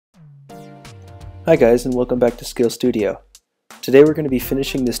Hi guys, and welcome back to Scale Studio. Today we're going to be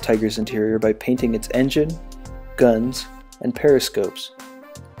finishing this Tiger's interior by painting its engine, guns, and periscopes.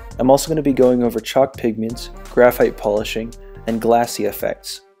 I'm also going to be going over chalk pigments, graphite polishing, and glassy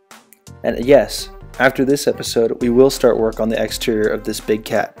effects. And yes, after this episode we will start work on the exterior of this big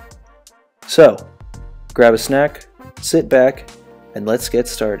cat. So, grab a snack, sit back, and let's get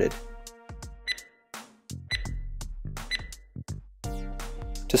started.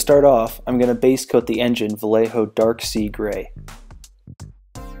 To start off, I'm going to base coat the engine Vallejo Dark Sea Gray.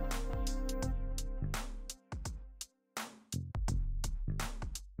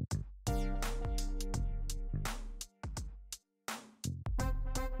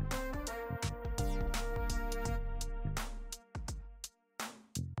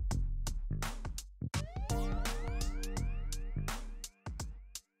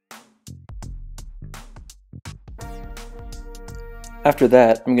 After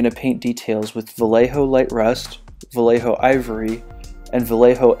that, I'm going to paint details with Vallejo Light Rust, Vallejo Ivory, and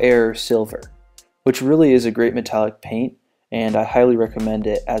Vallejo Air Silver, which really is a great metallic paint, and I highly recommend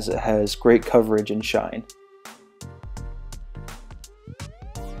it as it has great coverage and shine.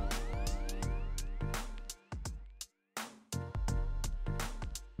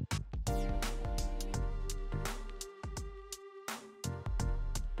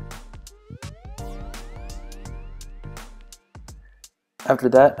 After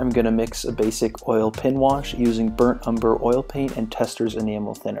that, I'm going to mix a basic oil pin wash using burnt umber oil paint and Testor's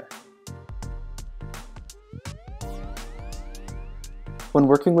enamel thinner. When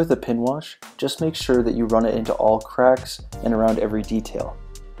working with a pin wash, just make sure that you run it into all cracks and around every detail.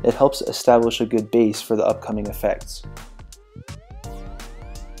 It helps establish a good base for the upcoming effects.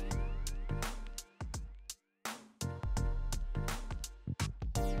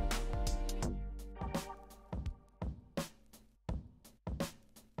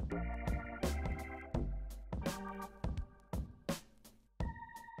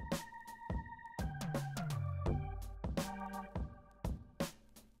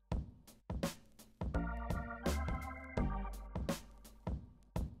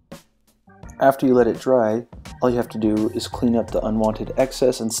 After you let it dry, all you have to do is clean up the unwanted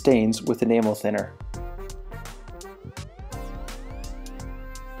excess and stains with enamel thinner.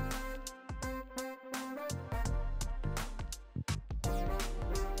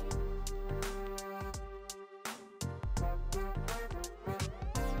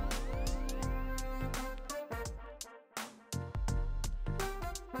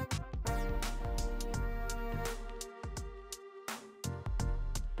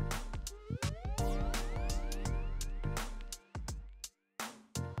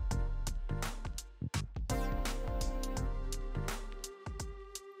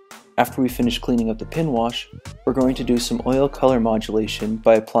 After we finish cleaning up the pin wash, we're going to do some oil color modulation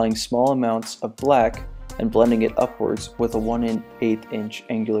by applying small amounts of black and blending it upwards with a 1/8 inch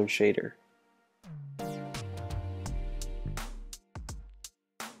angular shader.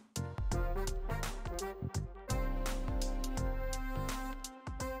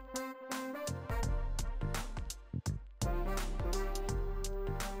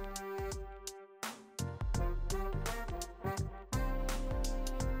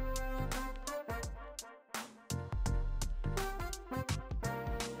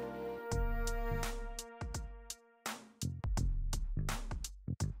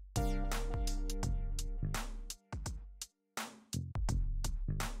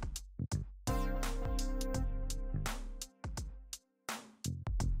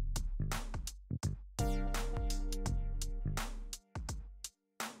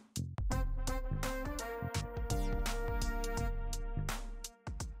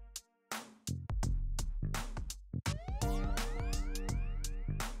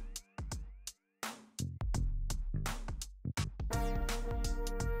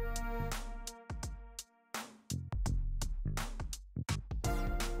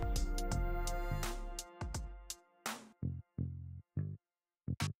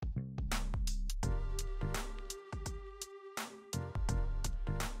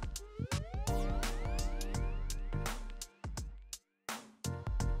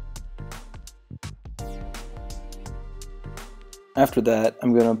 After that,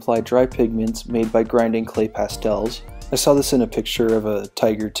 I'm going to apply dry pigments made by grinding clay pastels. I saw this in a picture of a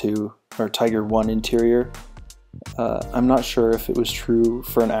Tiger 2 or Tiger 1 interior. I'm not sure if it was true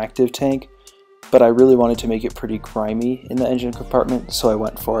for an active tank, but I really wanted to make it pretty grimy in the engine compartment, so I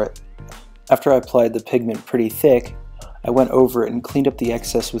went for it. After I applied the pigment pretty thick, I went over it and cleaned up the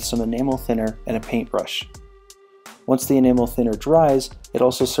excess with some enamel thinner and a paintbrush. Once the enamel thinner dries, it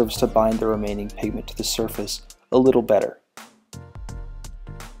also serves to bind the remaining pigment to the surface a little better.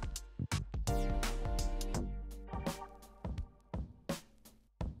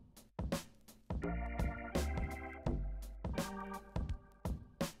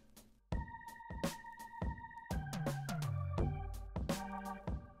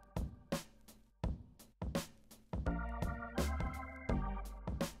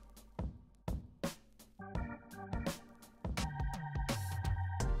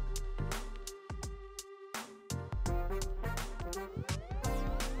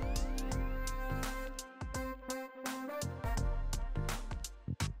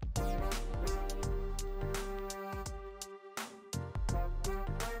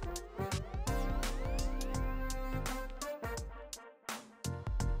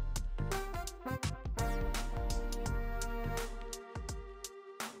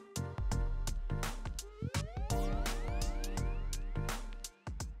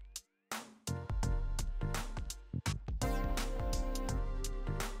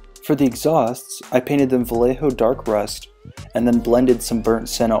 For the exhausts, I painted them Vallejo Dark Rust and then blended some burnt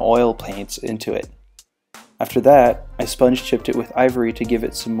sienna oil paints into it. After that, I sponge chipped it with ivory to give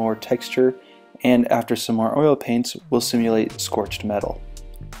it some more texture, and after some more oil paints, we'll simulate scorched metal.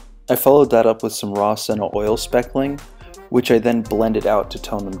 I followed that up with some raw sienna oil speckling, which I then blended out to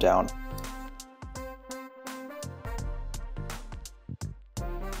tone them down.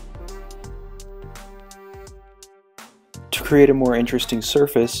 To create a more interesting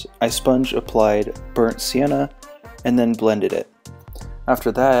surface, I sponge applied burnt sienna and then blended it.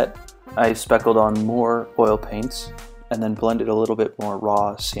 After that, I speckled on more oil paints and then blended a little bit more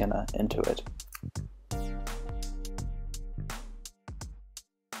raw sienna into it.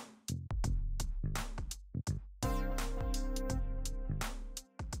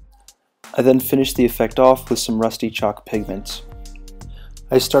 I then finished the effect off with some rusty chalk pigments.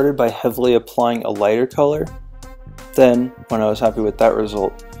 I started by heavily applying a lighter color. Then, when I was happy with that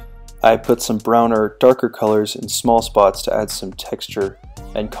result, I put some browner, darker colors in small spots to add some texture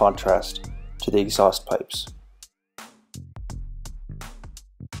and contrast to the exhaust pipes.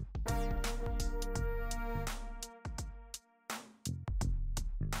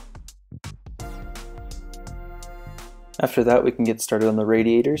 After that, we can get started on the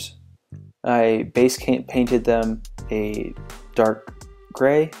radiators. I base painted them a dark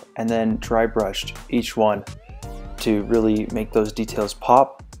gray and then dry brushed each one to really make those details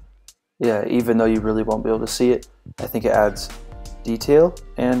pop. Yeah, even though you really won't be able to see it, I think it adds detail,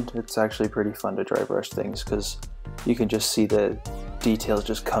 and it's actually pretty fun to dry brush things because you can just see the details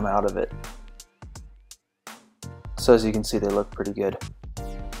just come out of it. So as you can see, they look pretty good.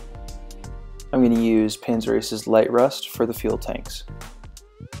 I'm going to use Panzerace's Light Rust for the fuel tanks.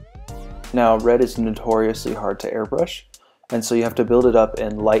 Now, red is notoriously hard to airbrush, and so you have to build it up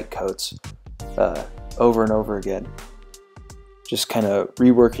in light coats over and over again. Just kind of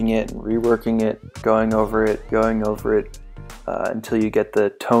reworking it, going over it, until you get the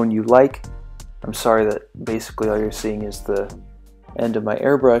tone you like. I'm sorry that basically all you're seeing is the end of my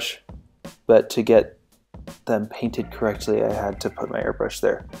airbrush, but to get them painted correctly, I had to put my airbrush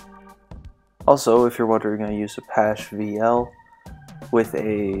there. Also, if you're wondering, I use a Pash VL with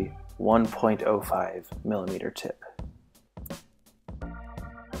a 1.05mm tip.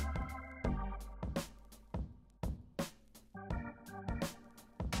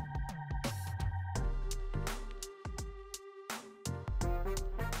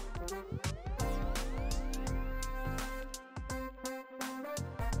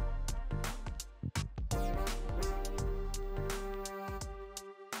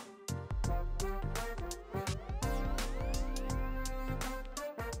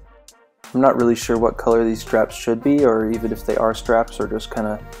 I'm not really sure what color these straps should be, or even if they are straps or just kind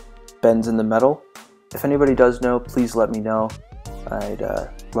of bends in the metal. If anybody does know, please let me know. I'd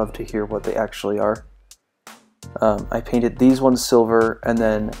love to hear what they actually are. I painted these ones silver, and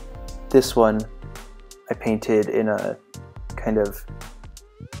then this one I painted in a kind of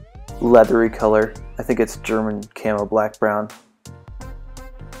leathery color. I think it's German camo black brown.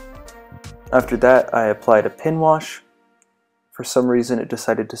 After that, I applied a pin wash. For some reason, it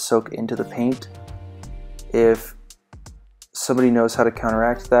decided to soak into the paint. If somebody knows how to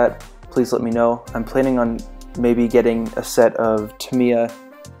counteract that, please let me know. I'm planning on maybe getting a set of Tamiya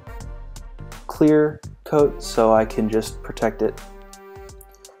clear coat so I can just protect it.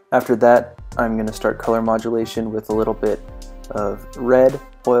 After that, I'm going to start color modulation with a little bit of red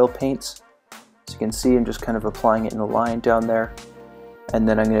oil paints. As you can see, I'm just kind of applying it in a line down there. And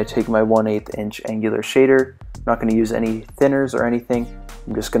then I'm going to take my 1/8 inch angular shader. I'm not going to use any thinners or anything.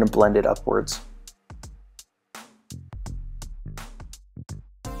 I'm just going to blend it upwards.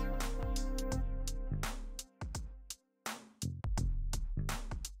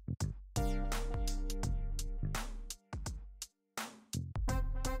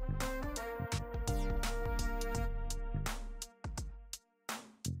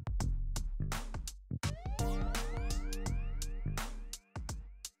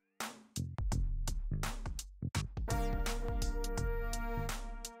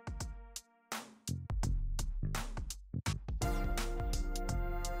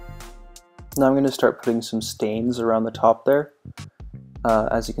 Now I'm going to start putting some stains around the top there.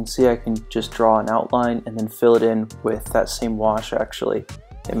 As you can see, I can just draw an outline and then fill it in with that same wash actually.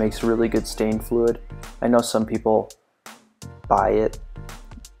 It makes really good stain fluid. I know some people buy it,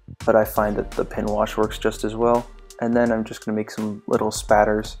 but I find that the pin wash works just as well. And then I'm just going to make some little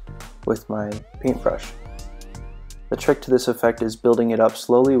spatters with my paintbrush. The trick to this effect is building it up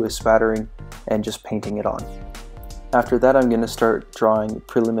slowly with spattering and just painting it on. After that, I'm going to start drawing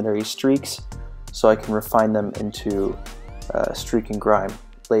preliminary streaks so I can refine them into streak and grime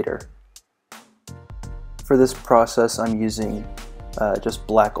later. For this process I'm using just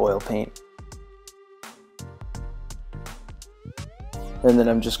black oil paint. And then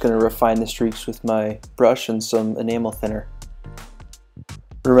I'm just going to refine the streaks with my brush and some enamel thinner.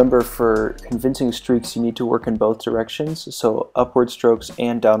 Remember, for convincing streaks you need to work in both directions, so upward strokes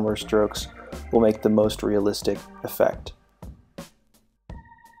and downward strokes will make the most realistic effect.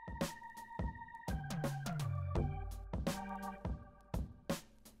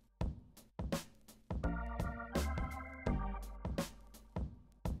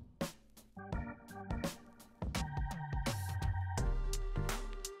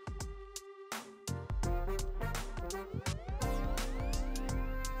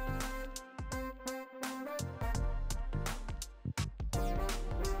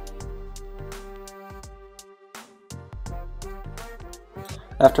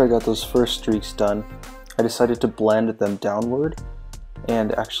 After I got those first streaks done, I decided to blend them downward,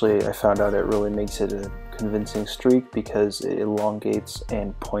 and actually I found out it really makes it a convincing streak because it elongates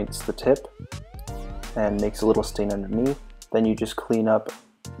and points the tip and makes a little stain underneath. Then you just clean up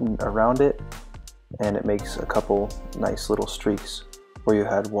around it and it makes a couple nice little streaks where you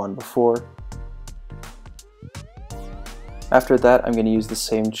had one before. After that, I'm going to use the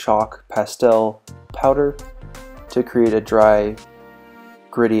same chalk pastel powder to create a dry,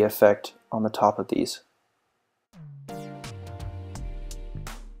 gritty effect on the top of these.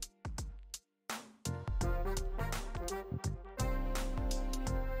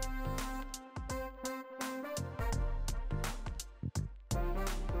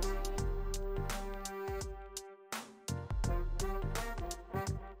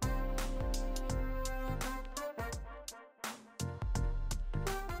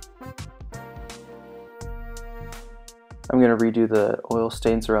 I'm going to redo the oil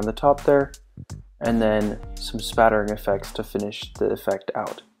stains around the top there, and then some spattering effects to finish the effect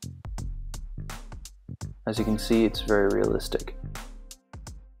out. As you can see, it's very realistic.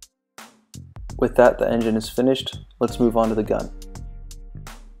 With that, the engine is finished. Let's move on to the gun.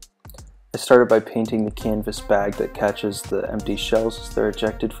 I started by painting the canvas bag that catches the empty shells as they're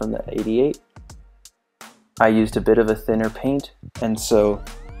ejected from the 88. I used a bit of a thinner paint, and so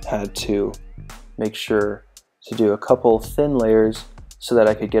had to make sure to do a couple thin layers so that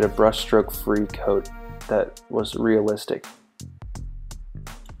I could get a brushstroke free coat that was realistic.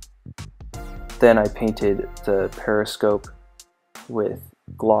 Then I painted the periscope with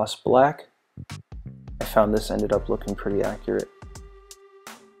gloss black. I found this ended up looking pretty accurate.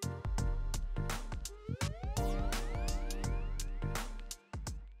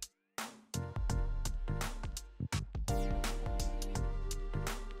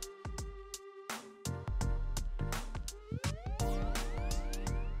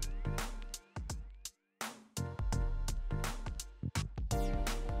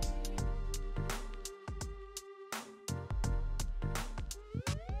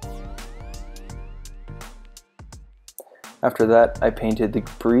 After that, I painted the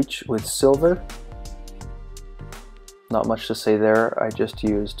breech with silver. Not much to say there, I just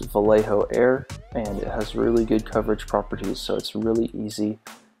used Vallejo Air, and it has really good coverage properties, so it's really easy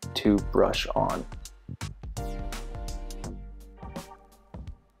to brush on.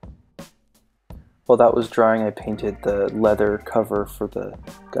 While that was drying, I painted the leather cover for the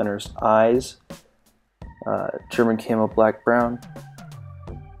gunner's eyes, German camo black brown.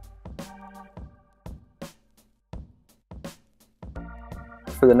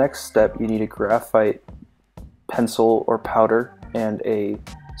 For the next step, you need a graphite pencil or powder and a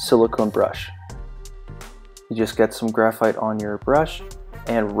silicone brush. You just get some graphite on your brush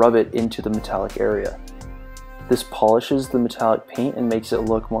and rub it into the metallic area. This polishes the metallic paint and makes it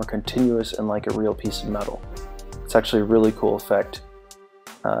look more continuous and like a real piece of metal. It's actually a really cool effect,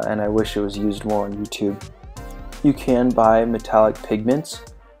 and I wish it was used more on YouTube. You can buy metallic pigments,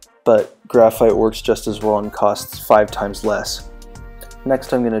 but graphite works just as well and costs 5 times less.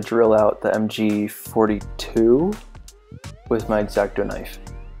 Next, I'm going to drill out the MG42 with my X-Acto knife.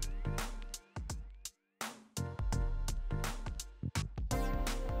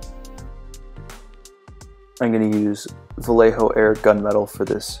 I'm going to use Vallejo Air gunmetal for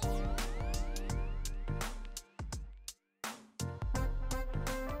this.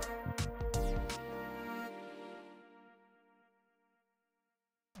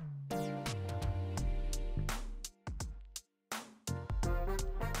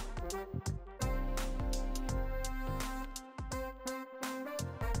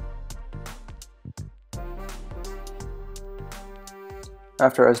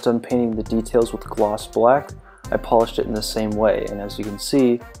 After I was done painting the details with gloss black, I polished it in the same way, and as you can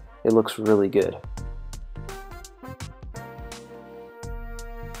see, it looks really good.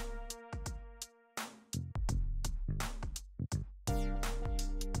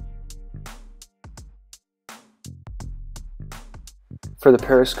 For the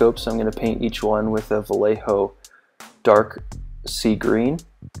periscopes, I'm going to paint each one with a Vallejo dark sea green,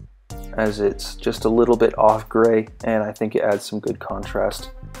 as it's just a little bit off gray and I think it adds some good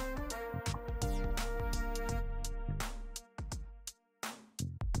contrast.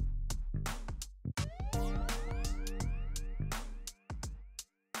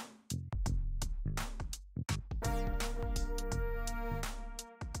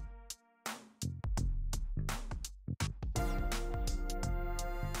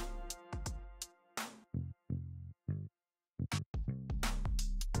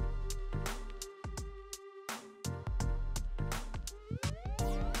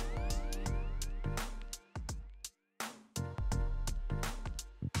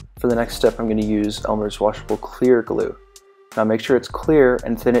 For the next step, I'm going to use Elmer's washable clear glue. Now make sure it's clear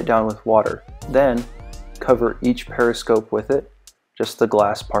and thin it down with water. Then cover each periscope with it, just the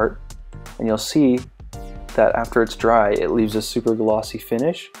glass part, and you'll see that after it's dry it leaves a super glossy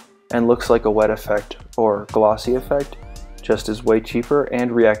finish and looks like a wet effect or glossy effect, just is way cheaper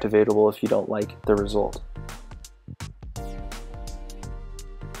and reactivatable if you don't like the result.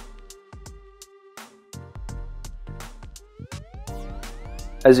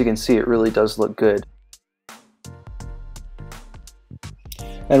 As you can see, it really does look good.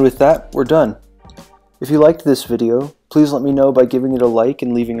 And with that, we're done. If you liked this video, please let me know by giving it a like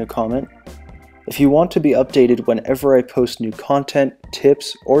and leaving a comment. If you want to be updated whenever I post new content,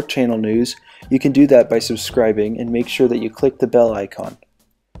 tips, or channel news, you can do that by subscribing and make sure that you click the bell icon.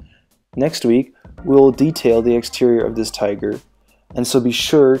 Next week, we will detail the exterior of this tiger, and so be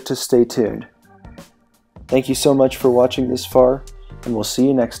sure to stay tuned. Thank you so much for watching this far, and we'll see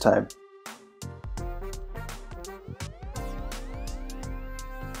you next time.